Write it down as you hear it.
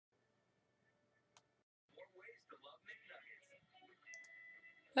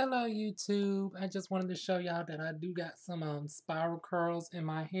Hello YouTube. I just wanted to show y'all that I do got some spiral curls in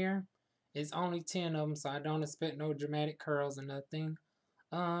my hair. It's only 10 of them, so I don't expect no dramatic curls or nothing.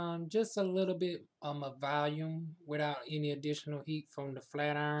 Just a little bit of volume without any additional heat from the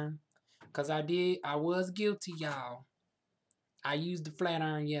flat iron. Cause I was guilty, y'all. I used the flat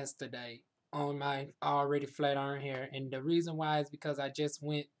iron yesterday on my already flat iron hair, and the reason why is because I just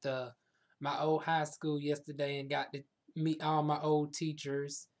went to my old high school yesterday and got to meet all my old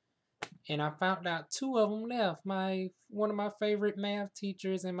teachers, and I found out two of them left. My one of my favorite math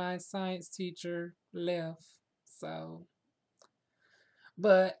teachers and my science teacher left. So,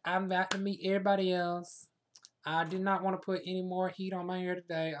 but I'm about to meet everybody else. I did not want to put any more heat on my hair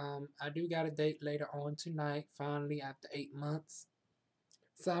today. I do got a date later on tonight, finally after 8 months.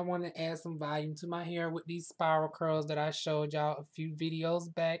 So I want to add some volume to my hair with these spiral curls that I showed y'all a few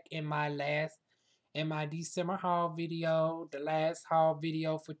videos back in my December haul video, the last haul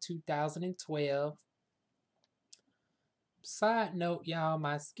video for 2012. Side note, y'all,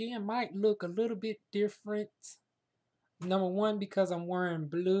 my skin might look a little bit different. Number one, because I'm wearing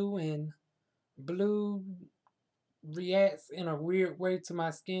blue, and blue reacts in a weird way to my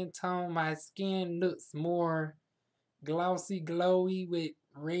skin tone. My skin looks more glossy, glowy with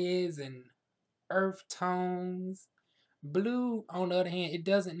reds and earth tones. Blue, on the other hand,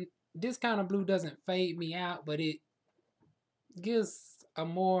 this kind of blue doesn't fade me out, but it gives a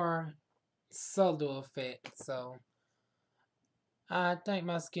more subtle effect. So I think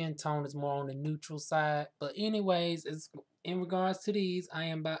my skin tone is more on the neutral side. But anyways, in regards to these, I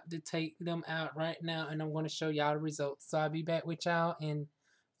am about to take them out right now, and I'm going to show y'all the results. So I'll be back with y'all in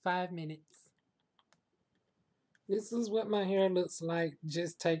 5 minutes. This is what my hair looks like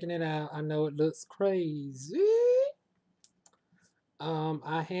just taking it out. I know it looks crazy.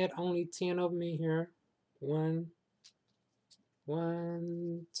 I had only 10 of them in here. One,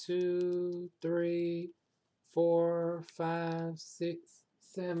 two, three, 4, 5, 6,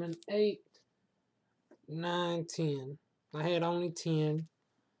 7, 8, 9, 10. I had only 10.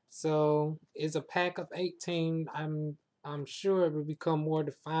 So it's a pack of 18. I'm sure it will become more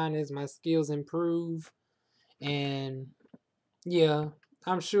defined as my skills improve. And yeah,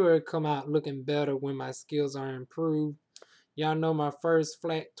 I'm sure it'll come out looking better when my skills are improved. Y'all know my first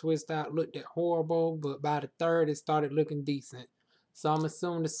flat twist out looked horrible, but by the third it started looking decent. So I'm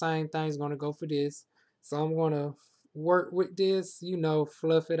assuming the same thing's gonna go for this. So I'm gonna work with this,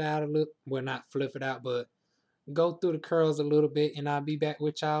 fluff it out a little. Well, not fluff it out, but go through the curls a little bit, and I'll be back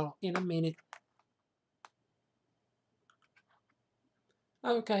with y'all in a minute.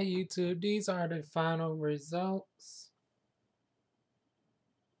 Okay, YouTube, these are the final results.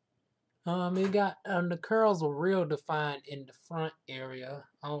 It got the curls were real defined in the front area.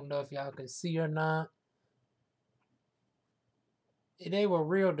 I don't know if y'all can see or not. They were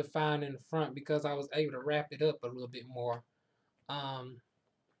real defined in the front because I was able to wrap it up a little bit more. Um,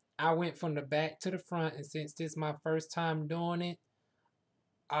 I went from the back to the front, and since this is my first time doing it,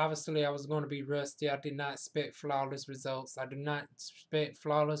 obviously I was going to be rusty. I did not expect flawless results. I do not expect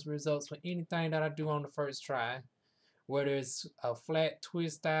flawless results for anything that I do on the first try, whether it's a flat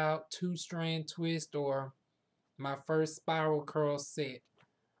twist out, 2-strand twist, or my first spiral curl set.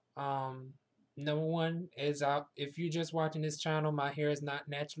 Um, Number one is if you're just watching this channel, my hair is not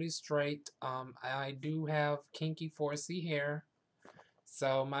naturally straight. I do have kinky 4C hair,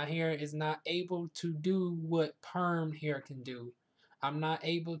 so my hair is not able to do what perm hair can do. I'm not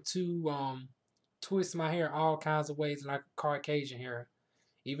able to twist my hair all kinds of ways like Caucasian hair.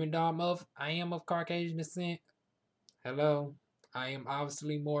 Even though I am of Caucasian descent. Hello, I am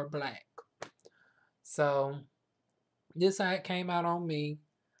obviously more black. So this how it came out on me.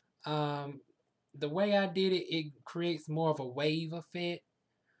 Um, the way I did it, it creates more of a wave effect.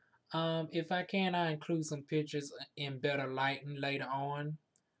 If I can, I include some pictures in better lighting later on.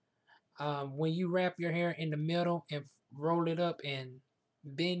 When you wrap your hair in the middle and roll it up and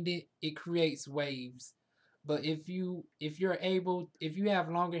bend it, it creates waves. But if you have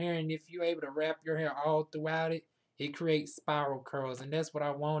longer hair and if you're able to wrap your hair all throughout it, it creates spiral curls, and that's what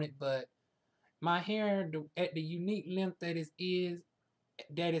I wanted. But my hair, at the unique length that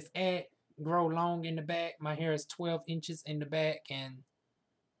it's at, grow long in the back. My hair is 12 inches in the back and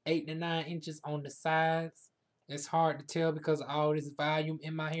 8 to 9 inches on the sides. It's hard to tell because of all this volume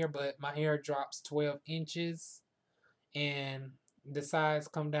in my hair, but my hair drops 12 inches and the sides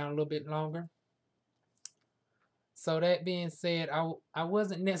come down a little bit longer. So that being said, I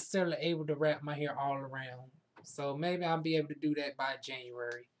wasn't necessarily able to wrap my hair all around. So maybe I'll be able to do that by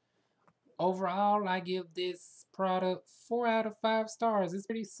January. Overall, I give this product 4 out of 5 stars. It's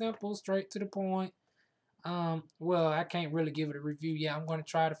pretty simple, straight to the point. Well, I can't really give it a review yet. I'm going to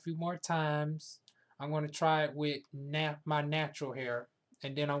try it a few more times. I'm going to try it with my natural hair,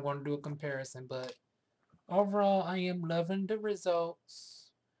 and then I'm going to do a comparison. But overall, I am loving the results.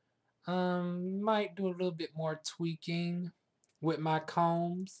 Might do a little bit more tweaking with my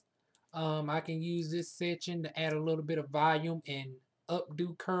combs. I can use this section to add a little bit of volume and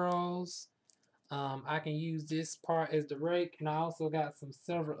updo curls. I can use this part as the rake, and I also got some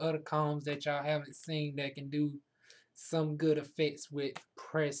several other combs that y'all haven't seen that can do some good effects with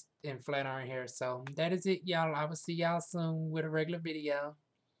pressed and flat iron hair. So that is it, y'all. I will see y'all soon with a regular video.